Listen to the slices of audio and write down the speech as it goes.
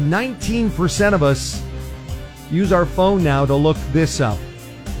19% of us use our phone now to look this up.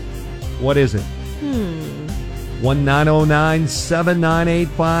 What is it?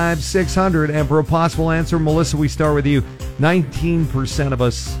 1-909-798-5600. And for a possible answer, Melissa, we start with you. 19% of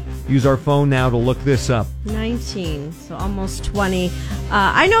us use our phone now to look this up. 19, so almost 20.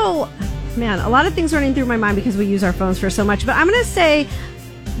 I know, man, a lot of things running through my mind because we use our phones for so much. But I'm going to say,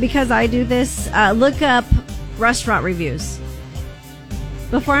 because I do this, look up restaurant reviews.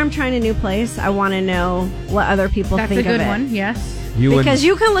 Before I'm trying a new place, I want to know what other people think of it. That's a good one, yes. Because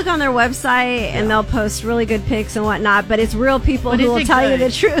you can look on their website and they'll post really good pics and whatnot, but it's real people who will tell you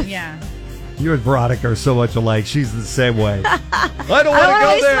the truth. Yeah. You and Veronica are so much alike. She's the same way. I don't want to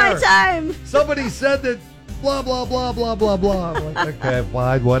go waste there. my time. Somebody said that blah, blah, blah, blah, blah, blah. I'm like, okay,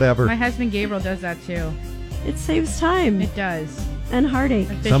 fine, whatever. My husband Gabriel does that too. It saves time. It does. And heartache.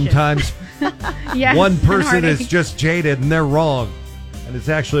 Sometimes Yes, one and person is heartache. just jaded and they're wrong. And it's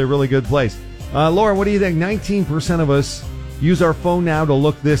actually a really good place. Laura, what do you think? 19% of us use our phone now to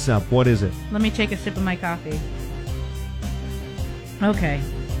look this up. What is it? Let me take a sip of my coffee. Okay.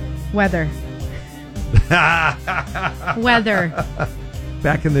 Weather. Weather.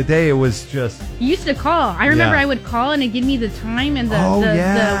 Back in the day, it was just... You used to call. I remember Yeah. I would call and it'd give me the time and the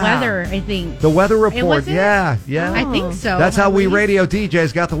weather, I think. The weather report, was it? yeah. I think so. That's how we At least. radio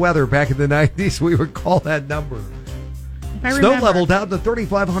DJs got the weather back in the 90s. We would call that number. If I Snow remember. level down to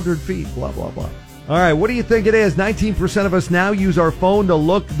 3,500 feet, blah, blah, blah. All right, what do you think it is? 19% of us now use our phone to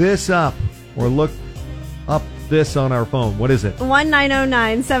look this up or look up this on our phone. What is it?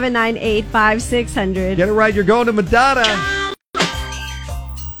 1-909-798-5600. Get it right. You're going to Madonna.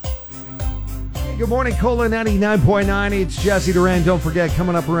 Hey, good morning, Cola 99.9. It's Jesse Duran. Don't forget,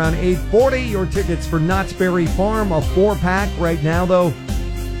 coming up around 8:40, your tickets for Knott's Berry Farm, a 4-pack. Right now, though,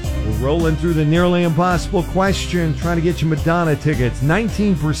 we're rolling through the nearly impossible question, trying to get you Madonna tickets.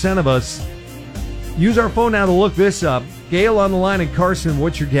 19% of us use our phone now to look this up. Gail on the line and Carson,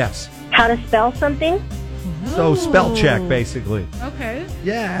 what's your guess? How to spell something? So spell check, basically. Okay.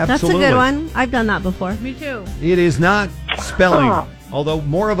 Yeah, That's a absolutely. good one. I've done that before. Me too. It is not spelling, Oh. although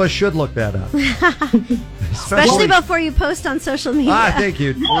more of us should look that up. Especially before you post on social media. Thank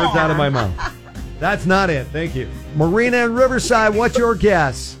you. Words out of my mouth. That's not it. Thank you. Marina and Riverside, what's your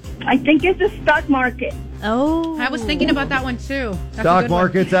guess? I think it's the stock market. Oh. I was thinking about that one too. That's a Stock good one.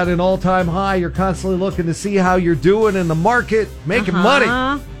 market's at an all-time high. You're constantly looking to see how you're doing in the market, making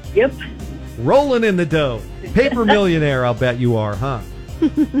money, Yep. rolling in the dough. Paper millionaire, I'll bet you are, huh?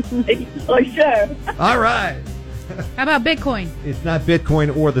 Oh, sure. All right. How about Bitcoin? It's not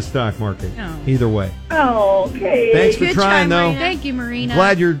Bitcoin or the stock market. No. Either way. Oh, okay. Thanks for Good trying, try, though. Marina. Thank you, Marina.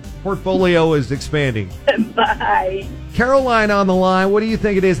 Glad your portfolio is expanding. Bye. Caroline on the line. What do you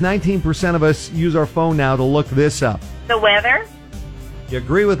think it is? 19% of us use our phone now to look this up. The weather? You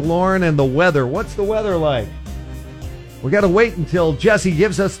agree with Lauren and the weather. What's the weather like? We got to wait until Jesse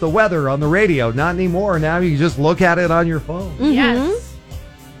gives us the weather on the radio. Not anymore. Now you can just look at it on your phone. Yes.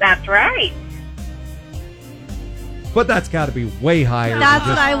 That's right. But that's got to be way higher. That's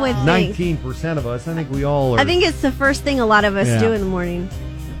than what I would think. 19% of us. I think we all are. I think it's the first thing a lot of us Yeah. do in the morning.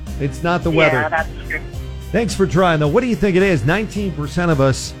 It's not the weather. Yeah, that's true. Thanks for trying, though. What do you think it is? 19% of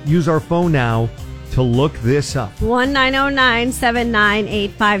us use our phone now to look this up.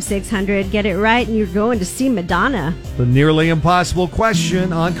 1-909-798-5600. Get it right, and you're going to see Madonna. The nearly impossible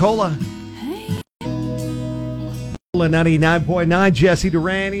question on Cola. Cola 99.9, Jesse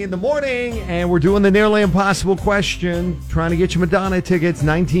Durante in the morning, and we're doing the nearly impossible question, trying to get you Madonna tickets.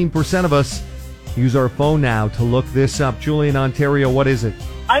 19% of us use our phone now to look this up. Julie in Ontario, what is it?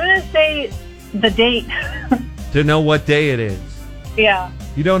 I'm going to say the date. To know what day it is. Yeah.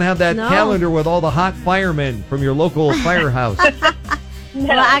 You don't have that No. calendar with all the hot firemen from your local firehouse.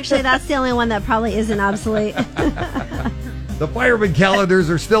 Well, actually, that's the only one that probably isn't obsolete. The fireman calendars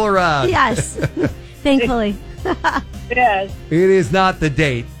are still around. Yes. Thankfully. Yes. It is not the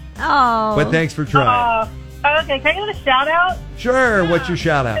date, Oh. but thanks for trying. Okay, can I give a shout out? Sure, what's your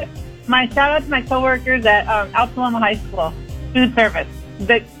shout out? My shout out to my coworkers at Altaloma High School, food service.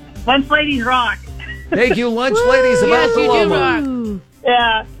 The lunch ladies rock. Thank you, lunch ladies of Yes, you do Altaloma. rock. Ooh.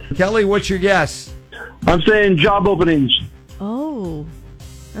 Yeah. Kelly, what's your guess? I'm saying job openings. Oh.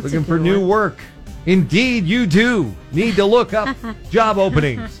 That's Looking a for good new one. work. Indeed, you do need to look up job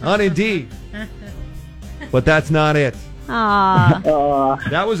openings on Indeed. But that's not it. Aw.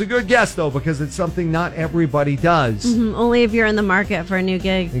 That was a good guess, though, because it's something not everybody does. Only if you're in the market for a new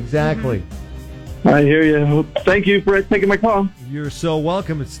gig. Exactly. I hear you. Thank you for taking my call. You're so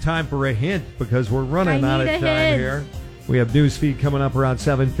welcome. It's time for a hint because we're running I out of need a time hint. here. We have news feed coming up around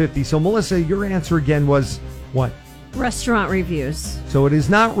 7:50. So, Melissa, your answer again was what? Restaurant reviews. So it is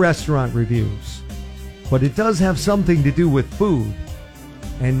not restaurant reviews, but it does have something to do with food.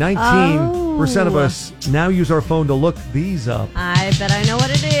 And 19% of us now use our phone to look these up. I bet I know what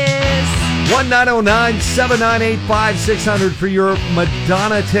it is. 1-909-798-5600 for your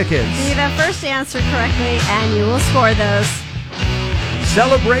Madonna tickets. You that first answer correctly, and you will score those.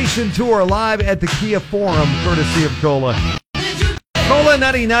 Celebration tour live at the Kia Forum, courtesy of Cola. Cola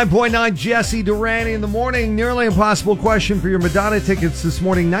 99.9, Jesse Duran in the morning. Nearly impossible question for your Madonna tickets this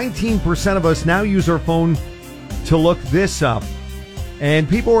morning. 19% of us now use our phone to look this up. And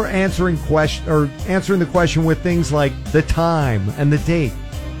people are answering the question with things like the time and the date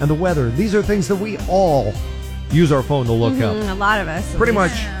and the weather. These are things that we all use our phone to look up. A lot of us. Pretty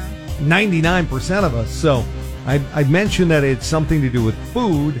much 99% of us. So I mentioned that it's something to do with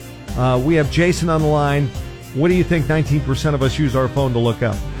food. We have Jason on the line. What do you think 19% of us use our phone to look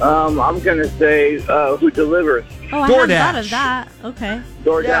up? I'm going to say who delivers. Oh, I DoorDash. hadn't thought of that. Okay.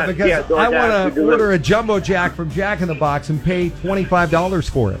 DoorDash. Yeah, because DoorDash, I want who to delivers. order a Jumbo Jack from Jack in the Box and pay $25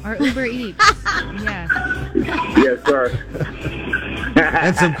 for it. Or Uber Eats. Yeah. Yes, sir.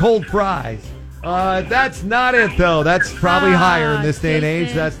 And some cold fries. That's not it, though. That's probably higher in this day and age.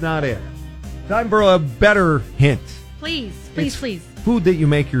 Jason. That's not it. Time for a better hint. Please. It's Please. food that you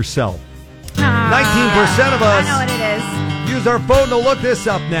make yourself. 19% of I know us what it is. use our phone to look this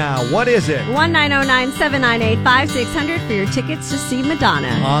up now. What is it? 1-909-798-5600 for your tickets to see Madonna.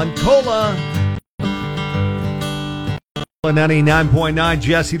 On Cola. 99.9,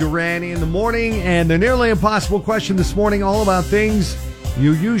 Jesse Durante in the morning. And the nearly impossible question this morning, all about things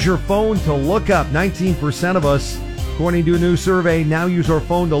you use your phone to look up. 19% of us, according to a new survey, now use our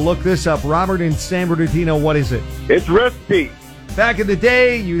phone to look this up. Robert in San Bernardino, what is it? It's recipe. Back in the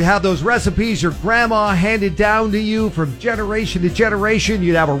day, you'd have those recipes your grandma handed down to you from generation to generation.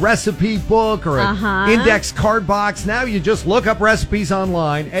 You'd have a recipe book or an index card box. Now you just look up recipes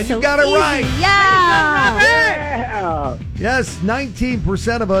online and So you got it easy. right. Yeah. Yeah. Yes,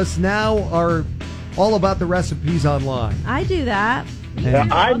 19% of us now are all about the recipes online. I do that.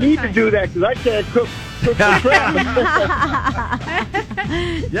 And I need to do that because I can't cook for crap.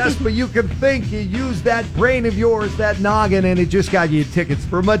 yes, but you can think. You use that brain of yours, that noggin, and it just got you tickets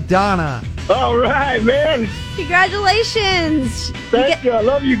for Madonna. All right, man. Congratulations. Thank you. I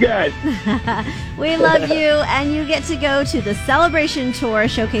love you guys. We love you, and you get to go to the Celebration Tour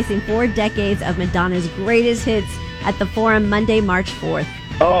showcasing 4 decades of Madonna's greatest hits at the Forum Monday, March 4th.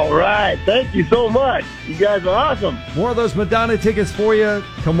 All right. Thank you so much. You guys are awesome. More of those Madonna tickets for you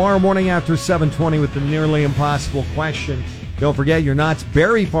tomorrow morning after 7:20 with the nearly impossible question. Don't forget your Knott's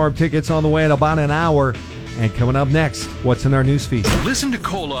Berry Farm tickets on the way in about an hour. And coming up next, what's in our newsfeed? Listen to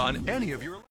Cola on any of your